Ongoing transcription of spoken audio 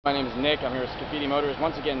My name is Nick. I'm here with Scafidi Motors,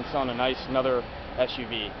 once again selling another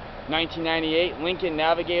SUV. 1998 Lincoln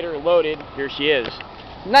Navigator loaded. Here she is.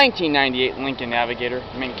 1998 Lincoln Navigator,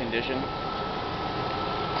 mint condition.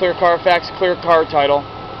 Clear Carfax, clear car title.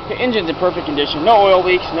 The engine's in perfect condition. No oil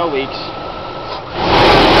leaks, no leaks.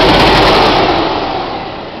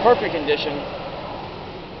 Perfect condition.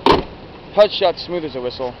 HUD shut, smooth as a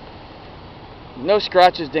whistle. No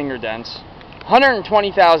scratches, ding or dents.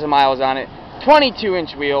 120,000 miles on it.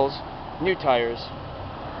 22-inch wheels, new tires.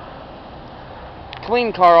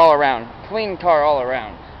 Clean car all around. Clean car all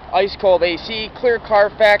around. Ice cold AC, clear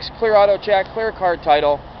Carfax, clear auto check, clear car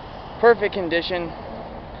title. Perfect condition.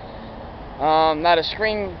 Not a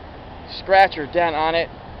screen scratch or dent on it.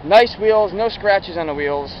 Nice wheels, no scratches on the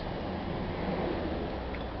wheels.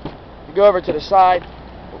 You go over to the side.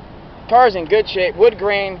 Car's in good shape, wood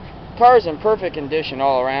grain. Car's in perfect condition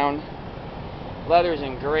all around. Leather's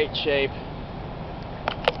in great shape.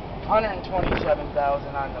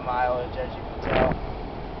 127,000 on the mileage, as you can tell.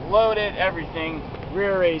 Loaded, everything.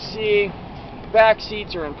 Rear AC. Back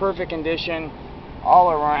seats are in perfect condition.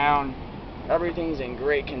 All around. Everything's in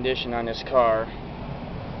great condition on this car.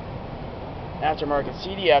 Aftermarket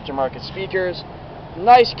CD, aftermarket speakers.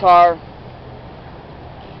 Nice car.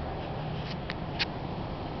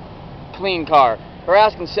 Clean car. We're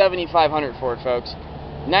asking $7,500 for it, folks.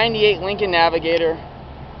 98 Lincoln Navigator.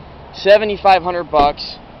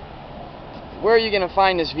 $7,500. Where are you going to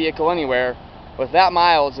find this vehicle anywhere with that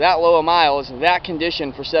miles, that low of miles, that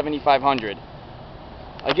condition for $7,500?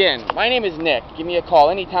 Again, my name is Nick. Give me a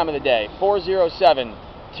call any time of the day,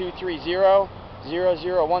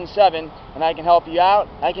 407-230-0017, and I can help you out.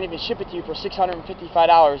 I can even ship it to you for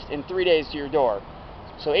 $655 in 3 days to your door.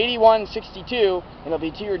 So $81.62, and it'll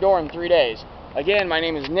be to your door in 3 days. Again, my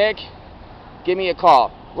name is Nick. Give me a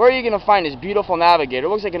call. Where are you going to find this beautiful Navigator? It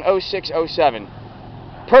looks like an 06, 07.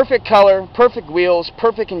 Perfect color, perfect wheels,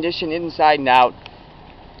 perfect condition inside and out.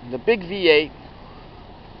 The big V8.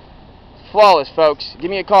 Flawless, folks. Give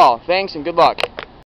me a call. Thanks and good luck.